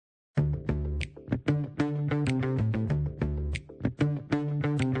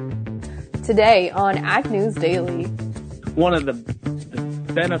today on Ag News Daily. One of the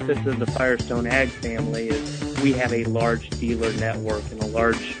benefits of the Firestone Ag family is we have a large dealer network and a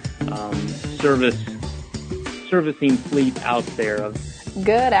large servicing fleet out there.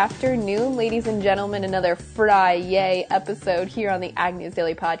 Good afternoon, ladies and gentlemen. Another Friday episode here on the Ag News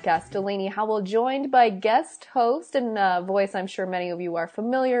Daily podcast. Delaney Howell joined by guest host and a voice I'm sure many of you are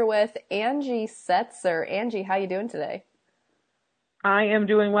familiar with, Angie Setzer. Angie, how you doing today? I am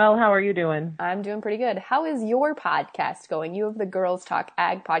doing well. How are you doing? I'm doing pretty good. How is your podcast going? You have the Girls Talk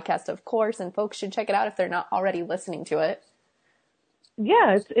Ag podcast, of course, and folks should check it out if they're not already listening to it.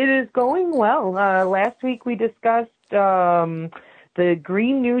 Yes, it is going well. Last week we discussed the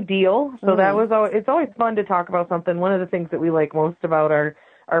Green New Deal. So that was it's always fun to talk about something. One of the things that we like most about our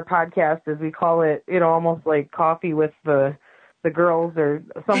podcast is we call it, almost like coffee with the girls, or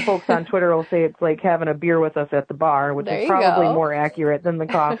some folks on Twitter will say it's like having a beer with us at the bar, which is probably more accurate than the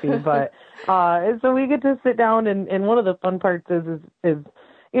coffee. But so we get to sit down, and one of the fun parts is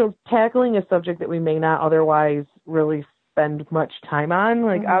tackling a subject that we may not otherwise really spend much time on.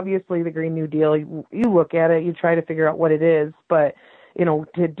 Like obviously the Green New Deal, you look at it, you try to figure out what it is, but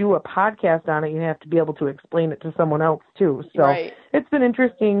to do a podcast on it, you have to be able to explain it to someone else too. So It's been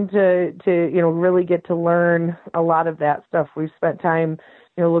interesting to really get to learn a lot of that stuff. We've spent time,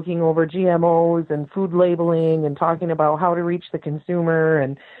 looking over GMOs and food labeling and talking about how to reach the consumer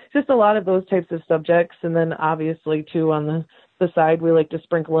and just a lot of those types of subjects. And then obviously too, on the side, we like to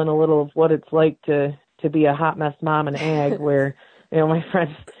sprinkle in a little of what it's like to be a hot mess mom in ag, where, my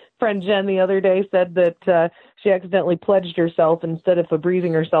friend Jen the other day said that she accidentally pledged herself instead of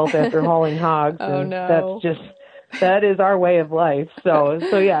breathing herself after hauling hogs. Oh, no. That is our way of life. So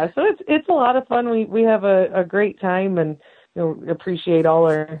it's a lot of fun. We have a great time, and appreciate all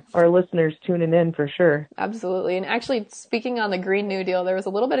our listeners tuning in for sure. Absolutely. And actually, speaking on the Green New Deal, there was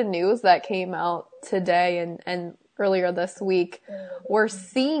a little bit of news that came out today and earlier this week. We're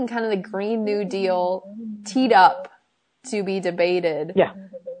seeing kind of the Green New Deal teed up to be debated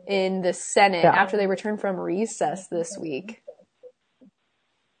in the Senate after they return from recess this week.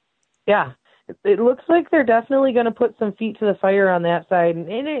 Yeah. It looks like they're definitely going to put some feet to the fire on that side. And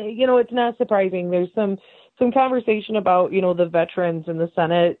it's not surprising. There's some conversation about, the veterans in the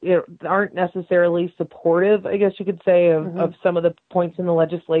Senate aren't necessarily supportive, I guess you could say, of some of the points in the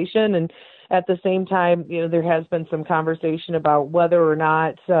legislation. And at the same time, there has been some conversation about whether or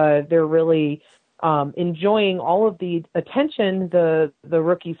not they're really enjoying all of the attention the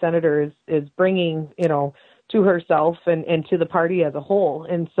rookie senator is bringing, to herself and to the party as a whole.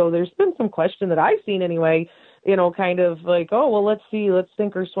 And so there's been some question that I've seen anyway, kind of like, oh, well, let's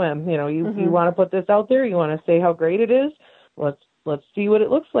sink or swim. You want to put this out there. You want to say how great it is. Let's see what it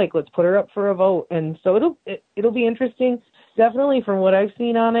looks like. Let's put her up for a vote. And so it'll be interesting. Definitely from what I've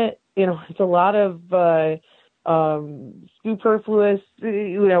seen on it, it's a lot of superfluous,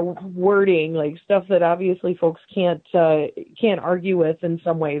 wording, like stuff that obviously folks can't argue with in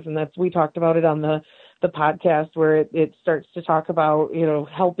some ways. And we talked about it on the podcast, where it starts to talk about,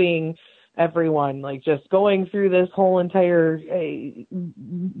 helping everyone, like just going through this whole entire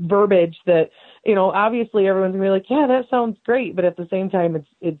verbiage that, obviously everyone's gonna be like, yeah, that sounds great. But at the same time,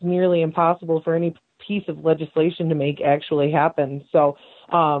 it's nearly impossible for any piece of legislation to make actually happen. So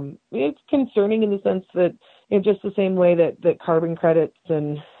it's concerning in the sense that, just the same way that carbon credits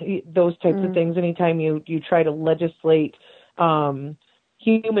and those types of things, anytime you try to legislate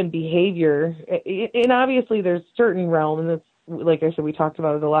human behavior, and obviously there's certain realm, and that's, like I said, we talked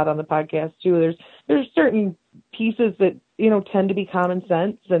about it a lot on the podcast too. There's certain pieces that, tend to be common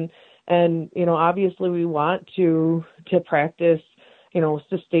sense, and obviously we want to practice,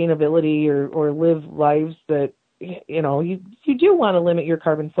 sustainability or live lives that, you do want to limit your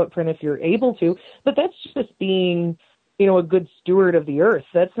carbon footprint if you're able to, but that's just being, a good steward of the earth.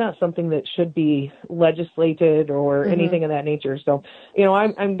 That's not something that should be legislated or anything of that nature. So,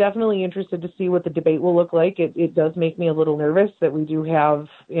 I'm definitely interested to see what the debate will look like. It does make me a little nervous that we do have,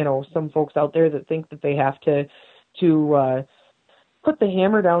 some folks out there that think that they have to put the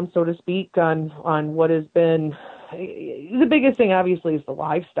hammer down, so to speak, on what has been the biggest thing. Obviously, is the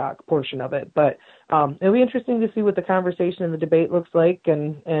livestock portion of it, but it'll be interesting to see what the conversation and the debate looks like,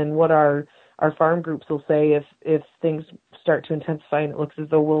 and what our farm groups will say if things start to intensify, and it looks as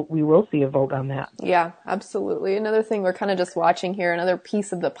though we will see a vote on that. Yeah, absolutely. Another thing we're kind of just watching here, another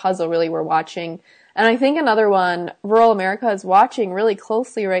piece of the puzzle really we're watching, and I think another one rural America is watching really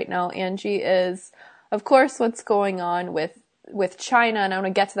closely right now, Angie, is, of course, what's going on with China, and I want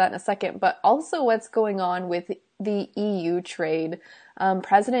to get to that in a second, but also what's going on with the EU trade.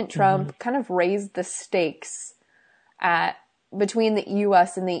 President Trump kind of raised the stakes between the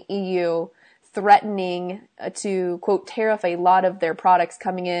U.S. and the EU. threatening to, quote, tariff a lot of their products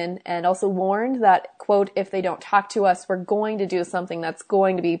coming in, and also warned that, quote, if they don't talk to us, we're going to do something that's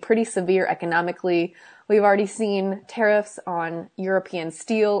going to be pretty severe economically. We've already seen tariffs on European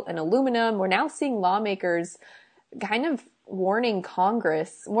steel and aluminum. We're now seeing lawmakers kind of warning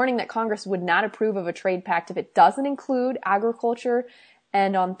that Congress would not approve of a trade pact if it doesn't include agriculture.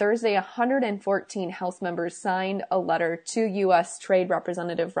 And on Thursday, 114 House members signed a letter to U.S. Trade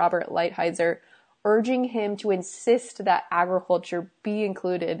Representative Robert Lighthizer, urging him to insist that agriculture be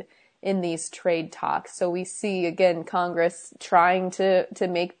included in these trade talks. So we see, again, Congress trying to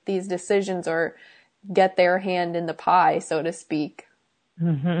make these decisions or get their hand in the pie, so to speak.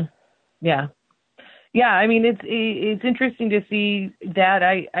 Mm-hmm. Yeah. Yeah, I mean, it's interesting to see that.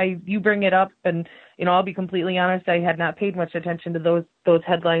 You bring it up, and I'll be completely honest, I had not paid much attention to those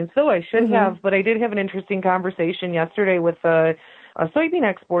headlines, though I should have. But I did have an interesting conversation yesterday with a soybean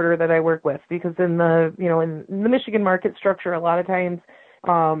exporter that I work with, because in the Michigan market structure, a lot of times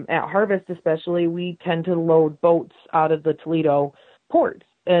at harvest especially, we tend to load boats out of the Toledo port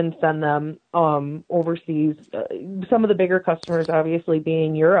and send them overseas. Some of the bigger customers, obviously,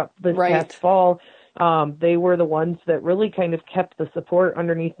 being Europe this past fall. They were the ones that really kind of kept the support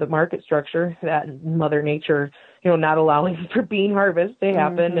underneath the market structure, that Mother Nature, not allowing for bean harvest to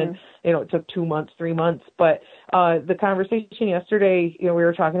happen. And, it took 2 months, 3 months. But the conversation yesterday, we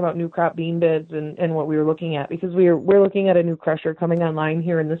were talking about new crop bean bids and what we were looking at, because we're looking at a new crusher coming online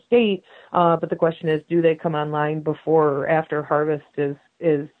here in the state. But the question is, do they come online before or after harvest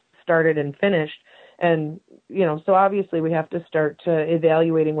is started and finished? And, so obviously we have to start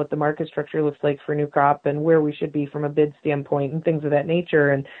evaluating what the market structure looks like for new crop and where we should be from a bid standpoint and things of that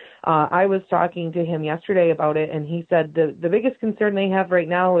nature. And I was talking to him yesterday about it, and he said the biggest concern they have right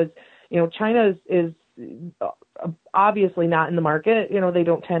now is, China is obviously not in the market. They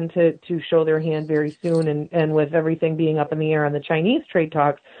don't tend to show their hand very soon. And with everything being up in the air on the Chinese trade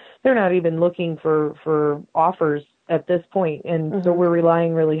talks, they're not even looking for offers at this point. And so we're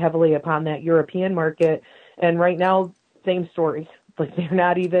relying really heavily upon that European market. And right now, same story. Like, they're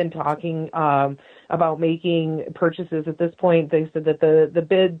not even talking about making purchases at this point. They said that the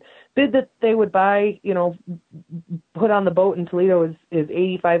bid that they would buy, put on the boat in Toledo is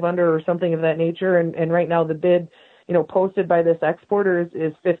 85 under or something of that nature. And right now the bid, posted by this exporter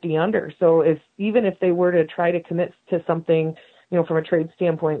is 50 under. So even if they were to try to commit to something, from a trade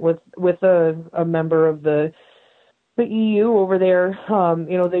standpoint with a member of the EU over there,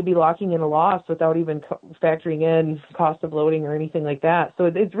 they'd be locking in a loss without even factoring in cost of loading or anything like that. So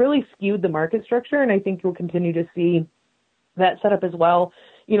it's really skewed the market structure, and I think you'll continue to see that set up as well,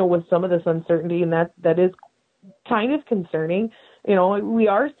 with some of this uncertainty, and that is kind of concerning. We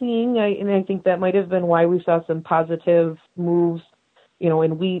are seeing, and I think that might have been why we saw some positive moves,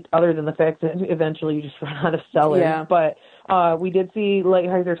 in wheat, other than the fact that eventually you just run out of sellers. Yeah. But we did see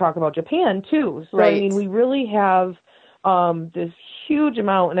Lighthizer talk about Japan too. So, right. I mean, we really have this huge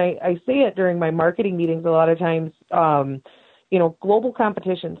amount, and I say it during my marketing meetings a lot of times, global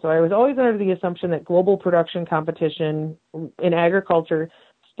competition. So I was always under the assumption that global production competition in agriculture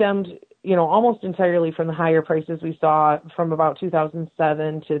stemmed, almost entirely from the higher prices we saw from about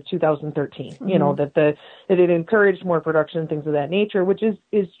 2007 to 2013, that it encouraged more production, things of that nature, which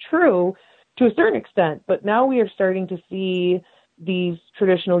is true to a certain extent. But now we are starting to see these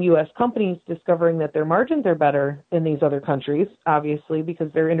traditional U.S. companies discovering that their margins are better in these other countries, obviously,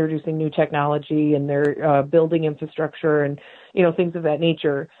 because they're introducing new technology and they're building infrastructure and, things of that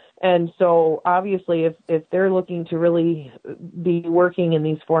nature. And so obviously if they're looking to really be working in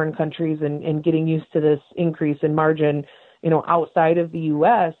these foreign countries and getting used to this increase in margin, outside of the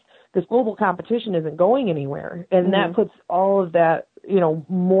U.S., this global competition isn't going anywhere. And that puts all of that,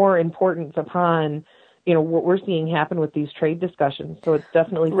 more importance upon, what we're seeing happen with these trade discussions. So it's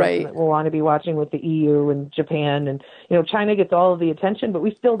definitely something that we'll want to be watching with the EU and Japan. And, China gets all of the attention, but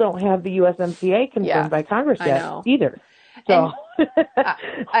we still don't have the USMCA confirmed by Congress yet either. So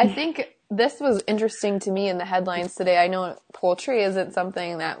I think this was interesting to me in the headlines today. I know poultry isn't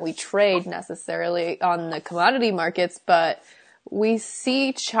something that we trade necessarily on the commodity markets, but we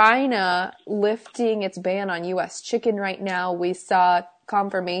see China lifting its ban on U.S. chicken right now. We saw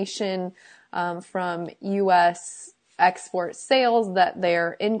confirmation from U.S. export sales that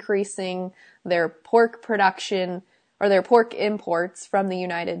they're increasing their pork production or their pork imports from the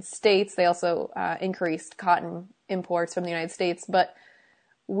United States. They also increased cotton imports from the United States, but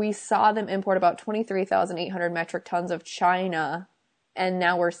we saw them import about 23,800 metric tons of China, and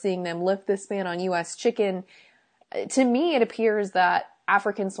now we're seeing them lift this ban on U.S. chicken. To me, it appears that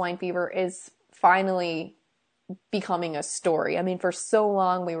African swine fever is finally becoming a story. I mean, for so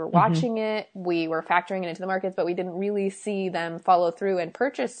long we were watching it, we were factoring it into the markets, but we didn't really see them follow through and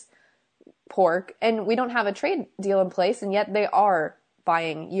purchase pork. And we don't have a trade deal in place, and yet they are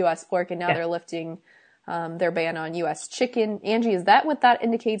buying U.S. pork, and now they're lifting their ban on U.S. chicken. Angie, is that what that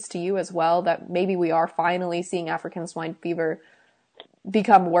indicates to you as well, that maybe we are finally seeing African swine fever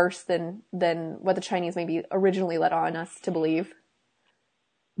become worse than what the Chinese maybe originally led on us to believe?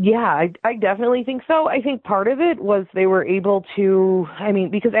 Yeah, I definitely think so. I think part of it was they were able to, I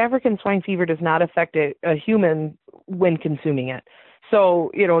mean, because African swine fever does not affect a human when consuming it. So,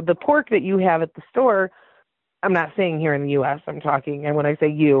 the pork that you have at the store, I'm not saying here in the U.S., I'm talking, and when I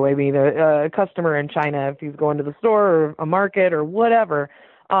say you, I mean a customer in China, if he's going to the store or a market or whatever,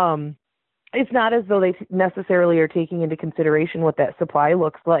 it's not as though they necessarily are taking into consideration what that supply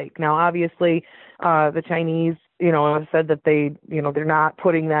looks like. Now, obviously, the Chinese, have said that they, they're not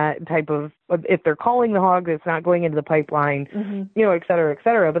putting that type of, if they're calling the hog, it's not going into the pipeline, et cetera, et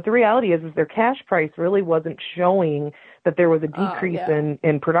cetera. But the reality is their cash price really wasn't showing that there was a decrease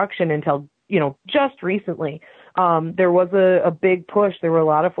in production until, just recently. There was a big push. There were a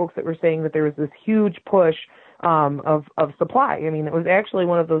lot of folks that were saying that there was this huge push of supply. I mean, it was actually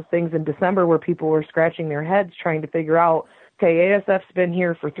one of those things in December where people were scratching their heads trying to figure out, okay, ASF's been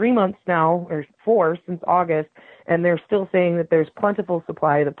here for 3 months now, or 4 since August, and they're still saying that there's plentiful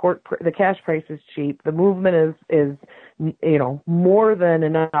supply. The cash price is cheap. The movement is more than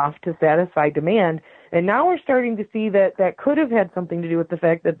enough to satisfy demand. And now we're starting to see that could have had something to do with the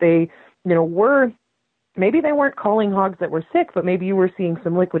fact that they, maybe they weren't calling hogs that were sick, but maybe you were seeing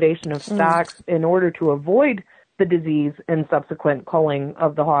some liquidation of stocks in order to avoid the disease and subsequent culling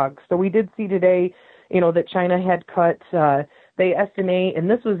of the hogs. So we did see today, that China had cut, they estimate, and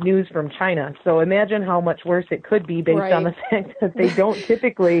this was news from China, so imagine how much worse it could be based on the fact that they don't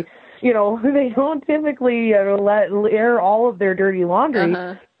typically, let air all of their dirty laundry.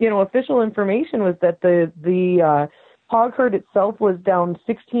 Official information was that the hog herd itself was down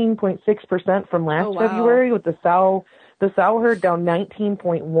 16.6% from last February, with the sow herd down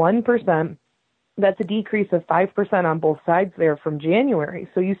 19.1%. That's a decrease of 5% on both sides there from January.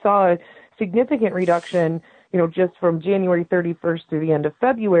 So you saw a significant reduction, just from January 31st through the end of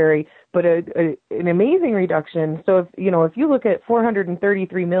February, but an amazing reduction. So if you look at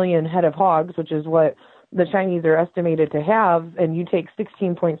 433 million head of hogs, which is what the Chinese are estimated to have, and you take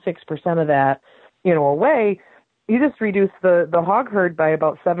 16.6% of that, away, you just reduce the hog herd by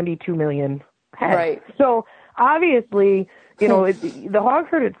about 72 million head. Right. So obviously, the hog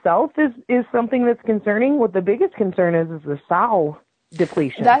herd itself is something that's concerning. What the biggest concern is the sow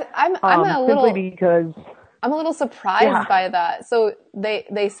depletion. I'm a little surprised by that. So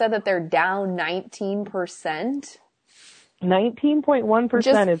they said that they're down 19%.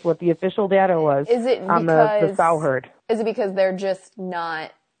 19.1% is what the official data was. Is it on the sow herd? Is it because they're just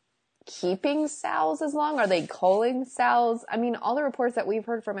not keeping sows as long? Are they culling sows? I mean, all the reports that we've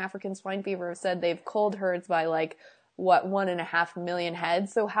heard from African swine fever have said they've culled herds by 1.5 million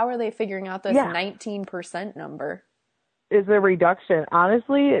heads. So how are they figuring out this 19% number? Is a reduction.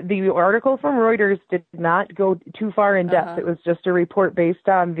 Honestly, the article from Reuters did not go too far in depth. It was just a report based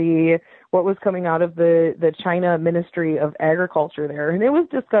on what was coming out of the China Ministry of Agriculture there. And it was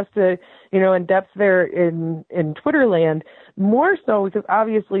discussed, in depth there in Twitterland, more so because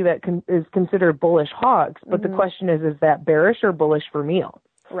obviously that is considered bullish hogs. But the question is that bearish or bullish for meal?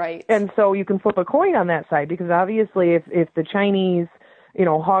 Right. And so you can flip a coin on that side, because obviously if the Chinese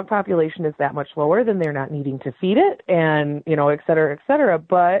hog population is that much lower, then they're not needing to feed it, and, et cetera, et cetera.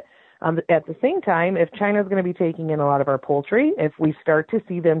 But at the same time, if China's going to be taking in a lot of our poultry, if we start to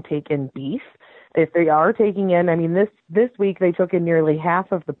see them take in beef, if they are taking in, I mean, this week they took in nearly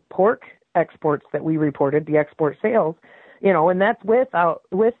half of the pork exports that we reported, the export sales, and that's with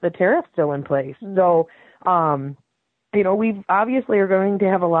the tariff still in place. So, we obviously are going to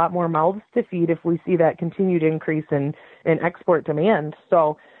have a lot more mouths to feed if we see that continued increase in export demand.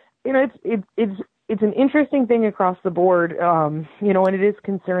 So, it's an interesting thing across the board, and it is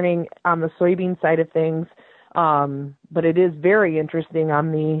concerning on the soybean side of things, but it is very interesting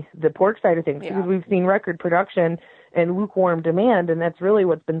on the pork side of things, because we've seen record production and lukewarm demand, and that's really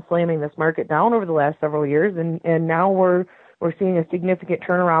what's been slamming this market down over the last several years, and now we're seeing a significant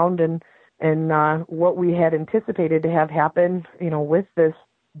turnaround and what we had anticipated to have happen, with this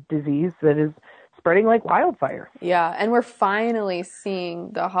disease that is spreading like wildfire. Yeah, and we're finally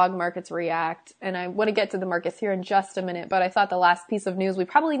seeing the hog markets react. And I want to get to the markets here in just a minute, but I thought the last piece of news we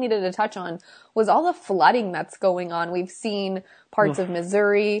probably needed to touch on was all the flooding that's going on. We've seen parts of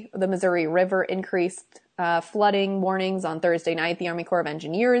Missouri, the Missouri River, increased flooding warnings on Thursday night. The Army Corps of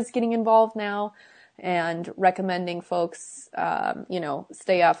Engineers getting involved now. and recommending folks,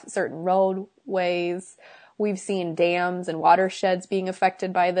 stay off certain roadways. We've seen dams and watersheds being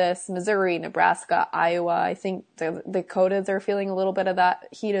affected by this. Missouri, Nebraska, Iowa. I think the Dakotas are feeling a little bit of that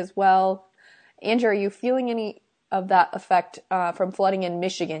heat as well. Angie, are you feeling any of that effect from flooding in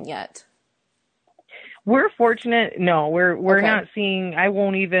Michigan yet? We're fortunate. No, we're Okay. not seeing. I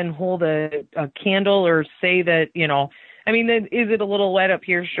won't even hold a candle or say that, I mean, is it a little wet up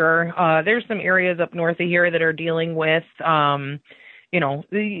here? Sure. There's some areas up north of here that are dealing with, the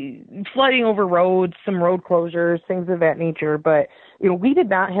flooding over roads, some road closures, things of that nature. But, we did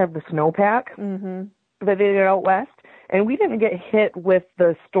not have the snowpack that they did out west. And we didn't get hit with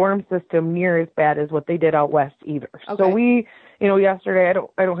the storm system near as bad as what they did out west either. Okay. So we, yesterday,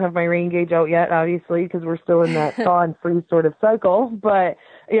 I don't have my rain gauge out yet, obviously, because we're still in that thaw and freeze sort of cycle. But,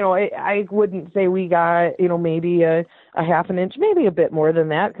 I wouldn't say we got, maybe a half an inch, maybe a bit more than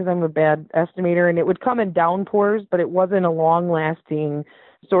that, because I'm a bad estimator. And it would come in downpours, but it wasn't a long-lasting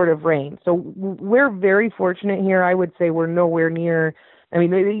sort of rain. So we're very fortunate here. I would say we're nowhere near,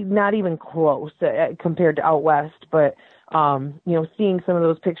 not even close compared to out west, but, seeing some of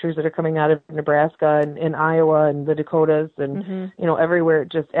those pictures that are coming out of Nebraska and Iowa and the Dakotas and, everywhere,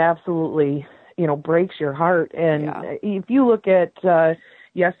 it just absolutely, breaks your heart. And if you look at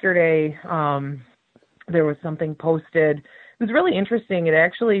yesterday, there was something posted. It was really interesting. It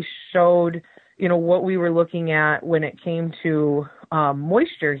actually showed, what we were looking at when it came to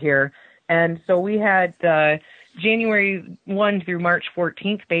moisture here. And so we had January 1 through March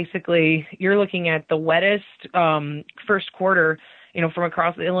 14th, basically, you're looking at the wettest first quarter, from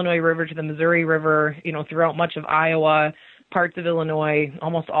across the Illinois River to the Missouri River, throughout much of Iowa, parts of Illinois,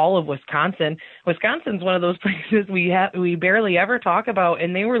 almost all of Wisconsin. Wisconsin's one of those places we barely ever talk about,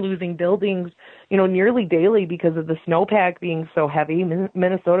 and they were losing buildings, nearly daily because of the snowpack being so heavy.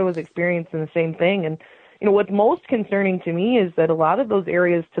 Minnesota was experiencing the same thing. And what's most concerning to me is that a lot of those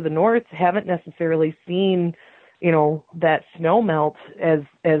areas to the north haven't necessarily seen, that snow melt as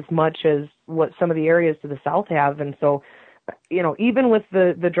much as what some of the areas to the south have. And so, even with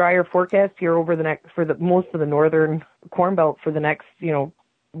the drier forecast here over most of the northern Corn Belt for the next,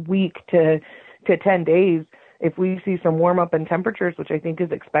 week to 10 days, if we see some warm up in temperatures, which I think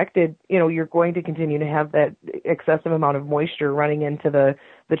is expected, you're going to continue to have that excessive amount of moisture running into the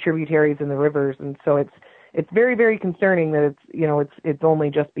tributaries and the rivers. And so it's very, very concerning that it's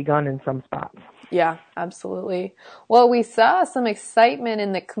only just begun in some spots. Yeah, absolutely. Well, we saw some excitement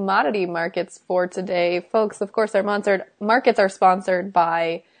in the commodity markets for today. Folks, of course, our markets are sponsored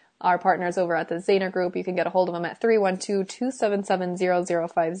by our partners over at the Zaner Group. You can get a hold of them at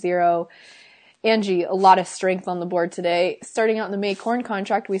 312-277-0050. Angie, a lot of strength on the board today. Starting out in the May corn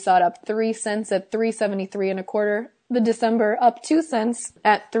contract, we saw it up 3 cents at 3.73 1/4. The December up 2 cents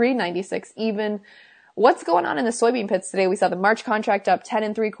at 3.96 even. What's going on in the soybean pits today? We saw the March contract up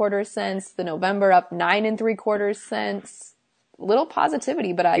 10 3/4 cents, the November up 9 3/4 cents. Little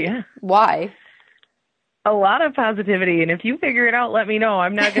positivity, but why? A lot of positivity, and if you figure it out, let me know.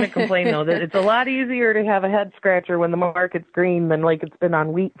 I'm not going to complain, though. It's a lot easier to have a head scratcher when the market's green than like it's been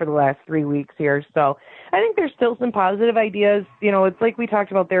on wheat for the last 3 weeks here. So I think there's still some positive ideas. It's like we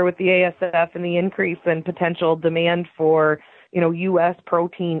talked about there with the ASF and the increase in potential demand for, U.S.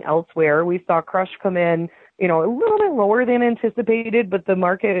 protein elsewhere. We saw crush come in, a little bit lower than anticipated, but the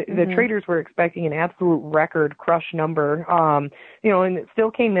market, the traders were expecting an absolute record crush number, and it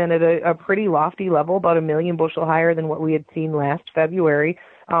still came in at a pretty lofty level, about 1 million bushel higher than what we had seen last February.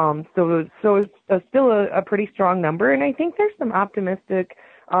 So it's still a pretty strong number. And I think there's some optimistic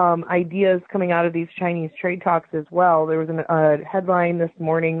ideas coming out of these Chinese trade talks as well. There was a headline this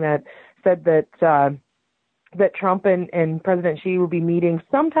morning that said that Trump and President Xi will be meeting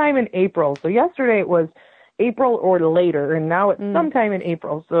sometime in April. So yesterday it was April or later, and now it's sometime in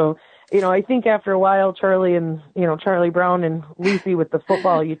April. So, I think after a while, Charlie Brown and Lucy with the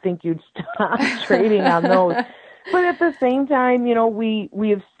football, you'd think you'd stop trading on those. But at the same time, we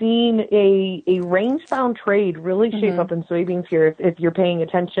have seen a range-bound trade really shape up in soybeans here. If you're paying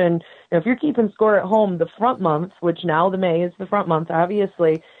attention, if you're keeping score at home, the front month, which now the May is the front month,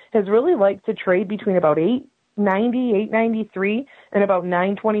 obviously, has really liked to trade between about 8.93 and about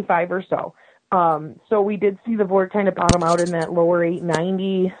 9.25 or so. So we did see the board kind of bottom out in that lower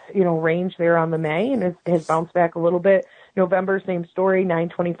 890, range there on the May, and has bounced back a little bit. November, same story,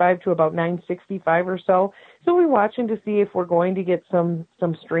 925 to about 965 or so. So we're watching to see if we're going to get some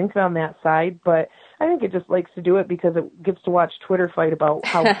strength on that side, but I think it just likes to do it because it gets to watch Twitter fight about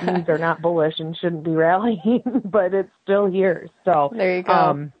how beans are not bullish and shouldn't be rallying, but it's still here. So there you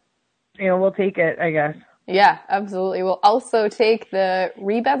go. We'll take it, I guess. Yeah, absolutely. We'll also take the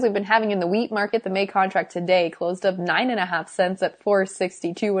rebounds we've been having in the wheat market. The May contract today closed up 9.5 cents at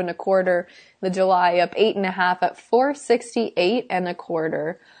 4.62 and a quarter. The July up 8.5 at 4.68 and a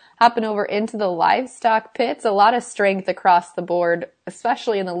quarter. Hopping over into the livestock pits, a lot of strength across the board,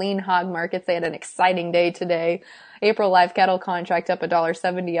 especially in the lean hog markets. They had an exciting day today. April live cattle contract up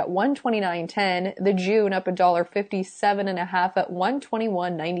 $1.70 at 129.10. The June up $1.57.5 at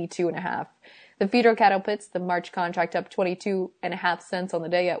 121.92.5. The feeder cattle pits, the March contract up 22.5 cents on the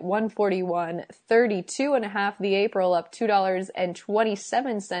day at 141.32.5. The April up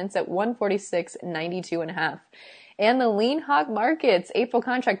 $2.27 at 146.92.5. And the lean hog markets, April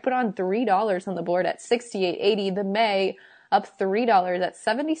contract put on $3 on the board at 68.80. The May up $3 at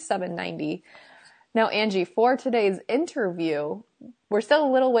 77.90. Now, Angie, for today's interview, we're still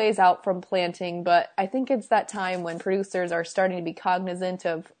a little ways out from planting, but I think it's that time when producers are starting to be cognizant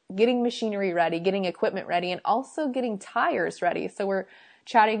of getting machinery ready, getting equipment ready, and also getting tires ready. So we're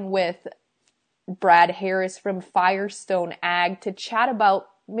chatting with Brad Harris from Firestone Ag to chat about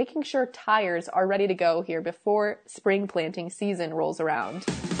making sure tires are ready to go here before spring planting season rolls around.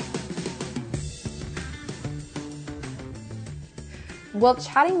 Well,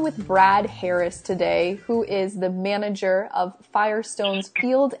 chatting with Brad Harris today, who is the manager of Firestone's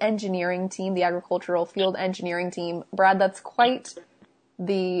field engineering team, the agricultural field engineering team. Brad, that's quite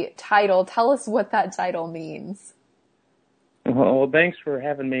the title. Tell us what that title means. Well, thanks for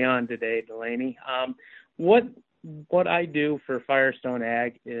having me on today, Delaney. What I do for Firestone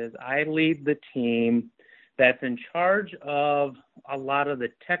Ag is I lead the team that's in charge of a lot of the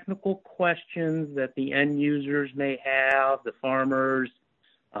technical questions that the end users may have, the farmers,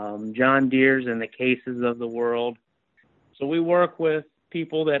 John Deere's and the Cases of the world. So we work with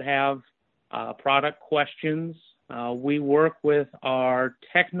people that have product questions. We work with our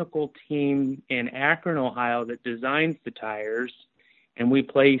technical team in Akron, Ohio that designs the tires, and we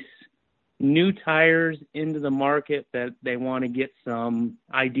place new tires into the market that they want to get some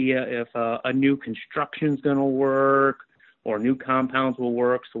idea if a new construction is going to work or new compounds will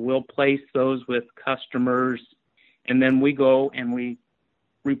work. So we'll place those with customers, and then we go and we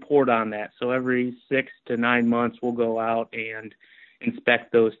report on that. So every 6 to 9 months, we'll go out and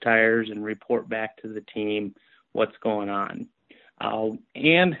inspect those tires and report back to the team what's going on.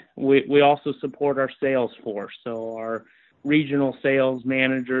 And we also support our sales force. So our regional sales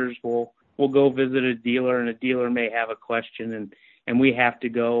managers will go visit a dealer, and a dealer may have a question, and we have to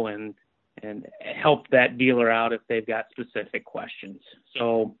go and help that dealer out if they've got specific questions.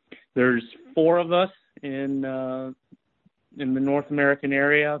 So there's 4 of us in the North American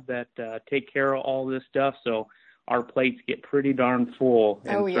area that take care of all this stuff. So our plates get pretty darn full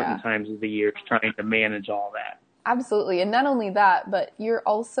in certain times of the year trying to manage all that. Absolutely. And not only that, but you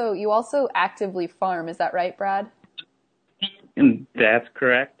also actively farm. Is that right, Brad? And that's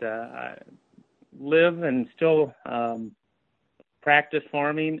correct. I live and still practice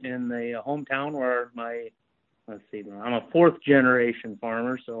farming in the hometown where I'm a 4th generation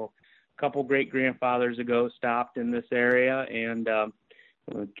farmer. So a couple great grandfathers ago stopped in this area and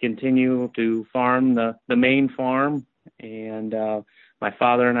continue to farm the main farm. And my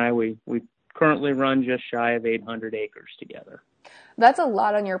father and I, we currently run just shy of 800 acres together. That's a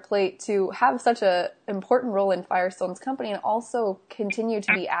lot on your plate to have such an important role in Firestone's company and also continue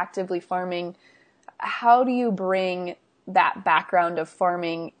to be actively farming. How do you bring that background of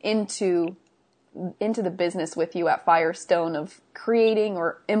farming into the business with you at Firestone, of creating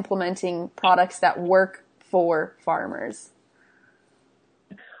or implementing products that work for farmers?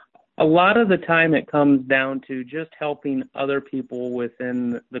 A lot of the time it comes down to just helping other people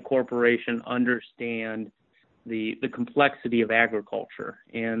within the corporation understand the complexity of agriculture.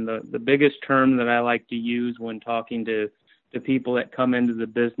 And the biggest term that I like to use when talking to people that come into the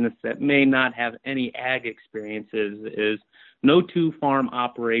business that may not have any ag experiences is no 2 farm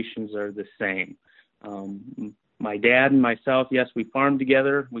operations are the same. My dad and myself, yes, we farm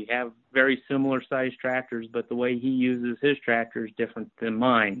together. We have very similar sized tractors, but the way he uses his tractor is different than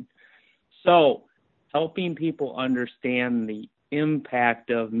mine. So helping people understand the impact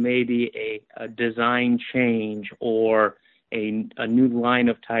of maybe a design change or a new line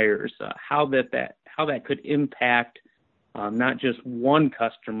of tires, how that could impact not just one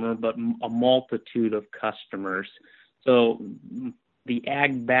customer, but a multitude of customers. So the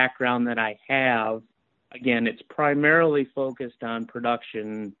ag background that I have, again, it's primarily focused on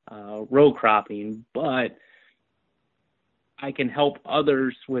production, row cropping, but I can help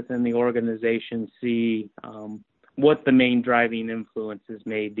others within the organization see what the main driving influences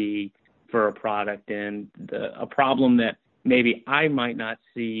may be for a product and a problem that maybe I might not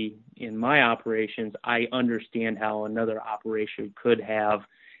see in my operations, I understand how another operation could have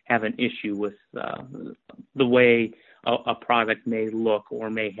an issue with the way a product may look or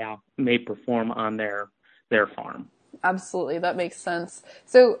may perform on their farm. Absolutely, that makes sense.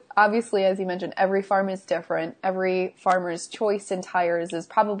 So obviously, as you mentioned, every farm is different. Every farmer's choice in tires is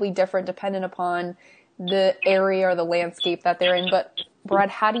probably different depending upon the area or the landscape that they're in. But Brad,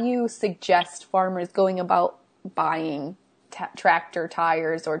 how do you suggest farmers going about buying tractor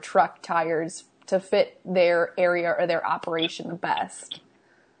tires or truck tires to fit their area or their operation the best?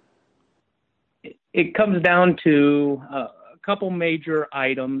 It comes down to a couple major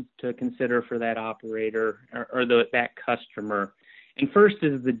items to consider for that operator or that customer. And first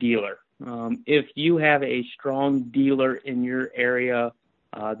is the dealer. If you have a strong dealer in your area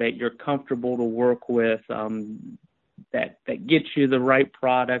that you're comfortable to work with, that gets you the right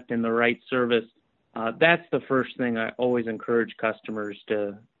product and the right service, that's the first thing I always encourage customers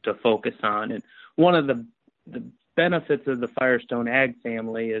to focus on. And one of the benefits of the Firestone Ag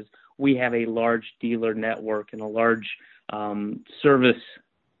family is we have a large dealer network and a large servicing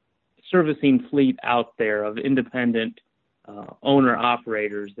fleet out there of independent owner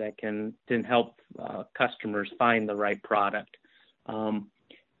operators that can help customers find the right product.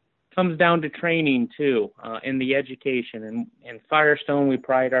 Comes down to training too, and the education. And Firestone, we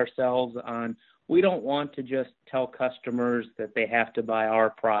pride ourselves on, we don't want to just tell customers that they have to buy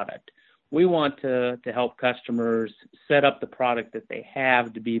our product. We want to help customers set up the product that they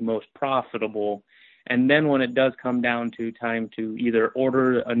have to be most profitable. And then when it does come down to time to either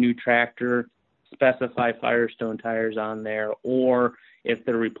order a new tractor, specify Firestone tires on there, or if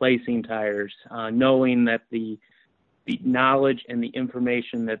they're replacing tires, knowing that the knowledge and the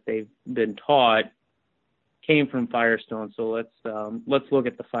information that they've been taught came from Firestone. So let's look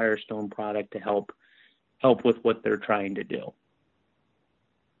at the Firestone product to help with what they're trying to do.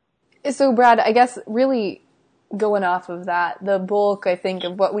 So Brad, I guess really going off of that, the bulk, I think,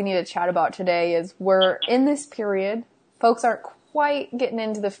 of what we need to chat about today is we're in this period. Folks aren't quite getting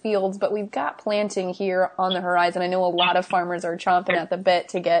into the fields, but we've got planting here on the horizon. I know a lot of farmers are chomping at the bit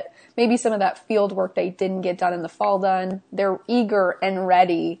to get maybe some of that field work they didn't get done in the fall done. They're eager and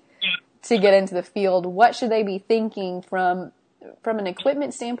ready to get into the field. What should they be thinking from an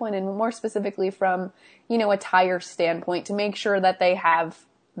equipment standpoint, and more specifically from, a tire standpoint, to make sure that they have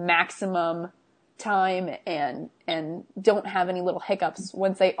maximum time and don't have any little hiccups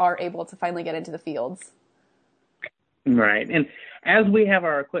once they are able to finally get into the fields? Right. And as we have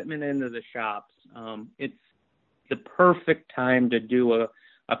our equipment into the shops, it's the perfect time to do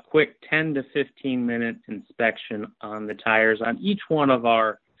a quick 10 to 15 minute inspection on the tires on each one of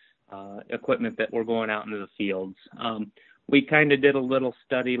our equipment that we're going out into the fields. We kind of did a little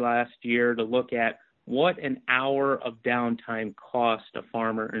study last year to look at what an hour of downtime cost a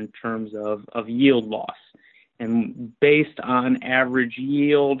farmer in terms of yield loss. And based on average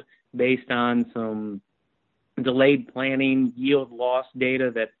yield, based on some delayed planting yield loss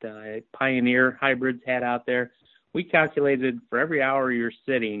data that Pioneer Hybrids had out there, we calculated for every hour you're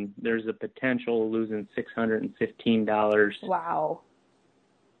sitting, there's a potential of losing $615. Wow.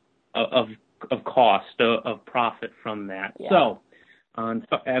 Of cost, of profit from that. Yeah. So on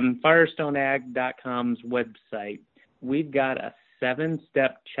FirestoneAg.com's website, we've got a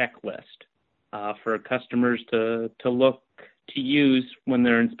 7-step checklist for customers to look to use when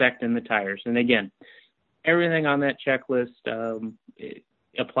they're inspecting the tires. And again, everything on that checklist it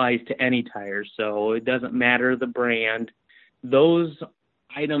applies to any tires, so it doesn't matter the brand. Those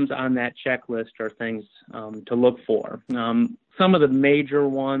items on that checklist are things to look for. Some of the major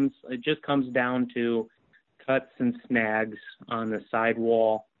ones, it just comes down to cuts and snags on the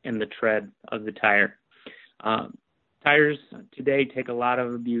sidewall and the tread of the tire. Tires today take a lot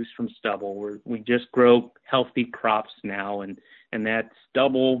of abuse from stubble. We just grow healthy crops now, and that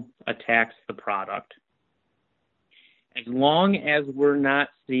stubble attacks the product. As long as we're not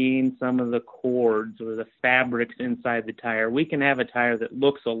seeing some of the cords or the fabrics inside the tire, we can have a tire that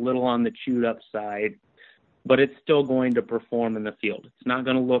looks a little on the chewed up side, but it's still going to perform in the field. It's not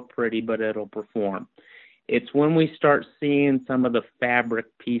going to look pretty, but it'll perform. It's when we start seeing some of the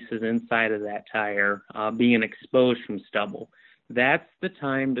fabric pieces inside of that tire being exposed from stubble. That's the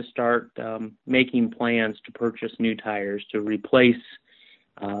time to start making plans to purchase new tires to replace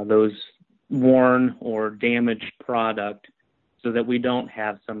those worn or damaged product so that we don't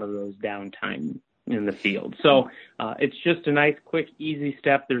have some of those downtime in the field. So it's just a nice, quick, easy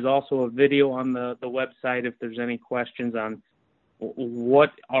step. There's also a video on the website if there's any questions on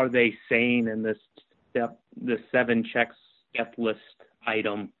what are they saying in this step, the 7 check step list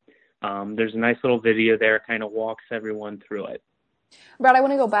item. There's a nice little video there, kind of walks everyone through it. Brad, I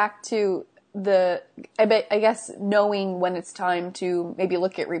want to go back to I guess knowing when it's time to maybe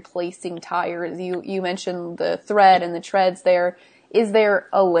look at replacing tires. You mentioned the thread and the treads there. Is there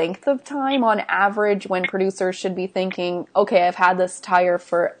a length of time on average when producers should be thinking, okay, I've had this tire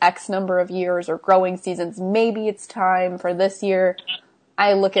for X number of years or growing seasons. Maybe it's time for this year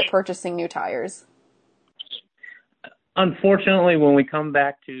I look at purchasing new tires? Unfortunately, when we come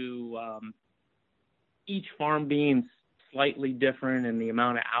back to each farm being slightly different in the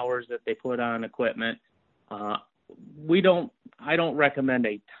amount of hours that they put on equipment, I don't recommend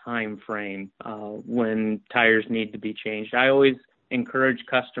a time frame when tires need to be changed. I always encourage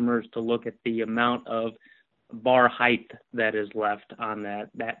customers to look at the amount of bar height that is left on that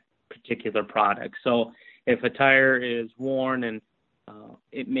particular product. So if a tire is worn and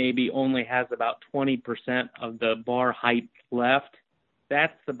it maybe only has about 20% of the bar height left,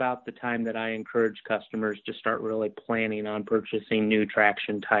 that's about the time that I encourage customers to start really planning on purchasing new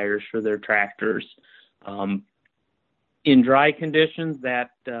traction tires for their tractors. In dry conditions,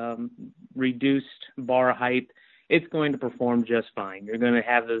 that reduced bar height, it's going to perform just fine. You're going to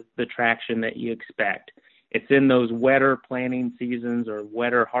have the traction that you expect. It's in those wetter planting seasons or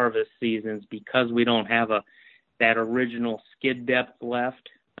wetter harvest seasons, because we don't have that original skid depth left,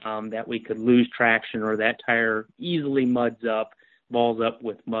 that we could lose traction, or that tire easily muds up, balls up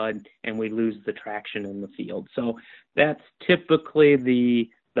with mud, and we lose the traction in the field. So that's typically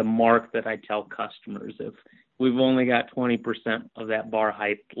the mark that I tell customers. If we've only got 20% of that bar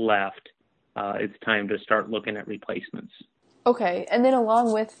height left, it's time to start looking at replacements. Okay, and then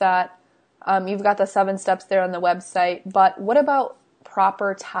along with that, you've got the 7 steps there on the website, but what about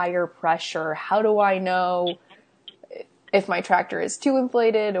proper tire pressure? How do I know if my tractor is too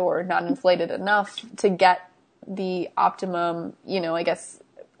inflated or not inflated enough to get the optimum, I guess,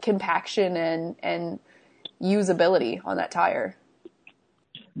 compaction and usability on that tire?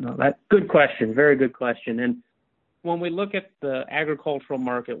 No, that's good question. Very good question. And when we look at the agricultural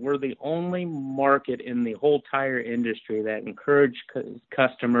market, we're the only market in the whole tire industry that encourage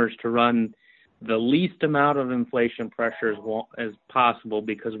customers to run the least amount of inflation pressure as possible,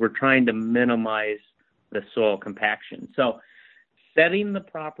 because we're trying to minimize the soil compaction. So setting the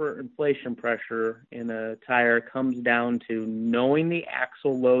proper inflation pressure in a tire comes down to knowing the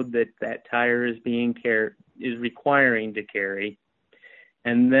axle load that tire is requiring to carry,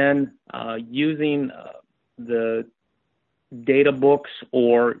 and then using the data books,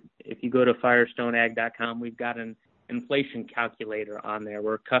 or if you go to firestoneag.com, we've got an inflation calculator on there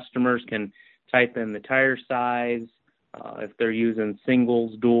where customers can type in the tire size, if they're using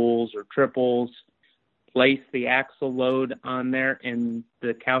singles, duals, or triples, place the axle load on there, and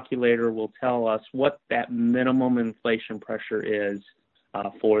the calculator will tell us what that minimum inflation pressure is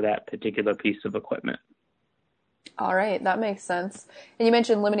for that particular piece of equipment. All right, that makes sense. And you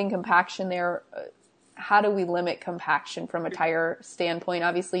mentioned limiting compaction there. How do we limit compaction from a tire standpoint?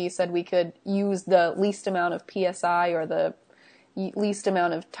 Obviously, you said we could use the least amount of PSI or the least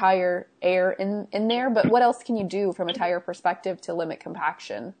amount of tire air in there, but what else can you do from a tire perspective to limit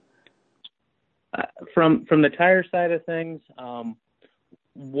compaction? From the tire side of things,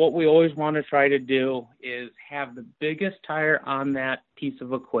 what we always want to try to do is have the biggest tire on that piece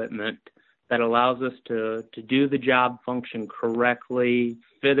of equipment that allows us to do the job function correctly,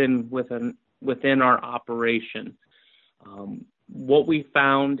 fit in within our operation. What we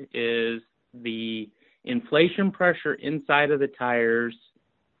found is the inflation pressure inside of the tires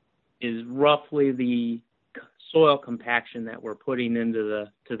is roughly the soil compaction that we're putting into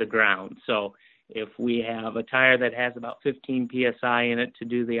the ground. So if we have a tire that has about 15 PSI in it to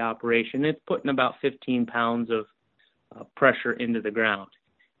do the operation, it's putting about 15 pounds of pressure into the ground.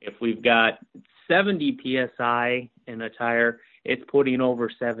 If we've got 70 PSI in a tire, it's putting over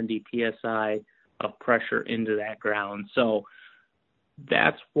 70 PSI of pressure into that ground. So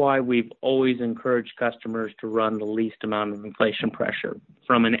that's why we've always encouraged customers to run the least amount of inflation pressure.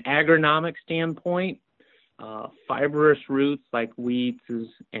 From an agronomic standpoint, fibrous roots like weeds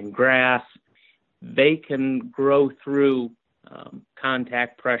and grass, they can grow through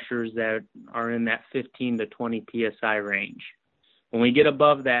contact pressures that are in that 15 to 20 PSI range. When we get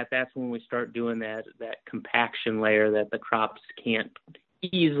above that, that's when we start doing that compaction layer that the crops can't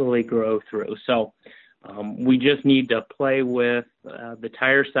easily grow through. So we just need to play with the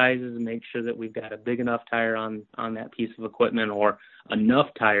tire sizes and make sure that we've got a big enough tire on that piece of equipment, or enough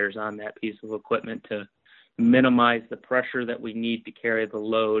tires on that piece of equipment to minimize the pressure that we need to carry the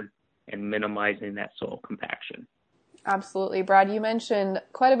load and minimizing that soil compaction. Absolutely. Brad, you mentioned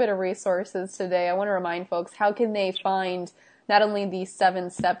quite a bit of resources today. I want to remind folks, how can they find not only the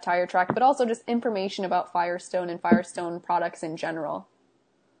 7-step tire track, but also just information about Firestone and Firestone products in general?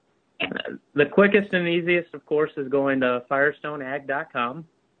 The quickest and easiest, of course, is going to firestoneag.com.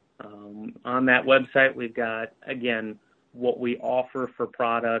 On that website, we've got, again, what we offer for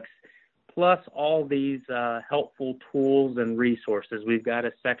products, plus all these helpful tools and resources. We've got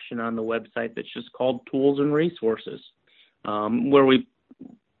a section on the website that's just called Tools and Resources, where we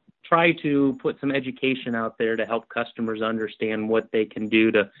try to put some education out there to help customers understand what they can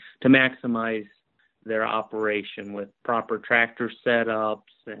do to maximize their operation with proper tractor setups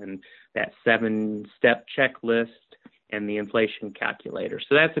and that 7-step checklist and the inflation calculator.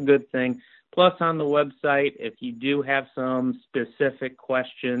 So that's a good thing. Plus, on the website, if you do have some specific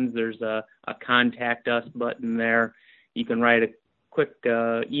questions, there's a contact us button there. You can write a quick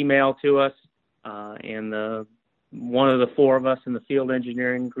email to us, and one of the 4 of us in the field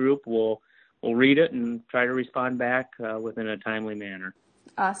engineering group will read it and try to respond back within a timely manner.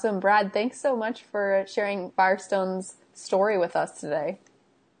 Awesome. Brad, thanks so much for sharing Firestone's story with us today.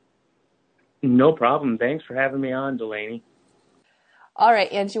 No problem. Thanks for having me on, Delaney. All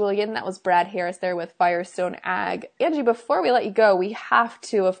right, Angie. Well, again, that was Brad Harris there with Firestone Ag. Angie, before we let you go, we have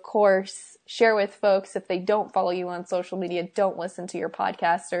to, of course, share with folks, if they don't follow you on social media, don't listen to your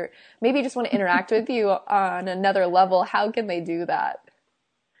podcast, or maybe just want to interact with you on another level, how can they do that?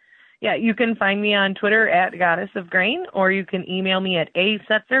 Yeah, you can find me on Twitter at Goddess of Grain, or you can email me at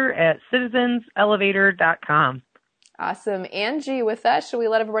asetzer@citizenselevator.com. Awesome. Angie, with that, should we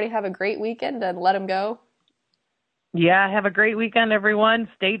let everybody have a great weekend and let them go? Yeah, have a great weekend, everyone.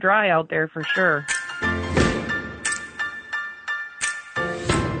 Stay dry out there for sure.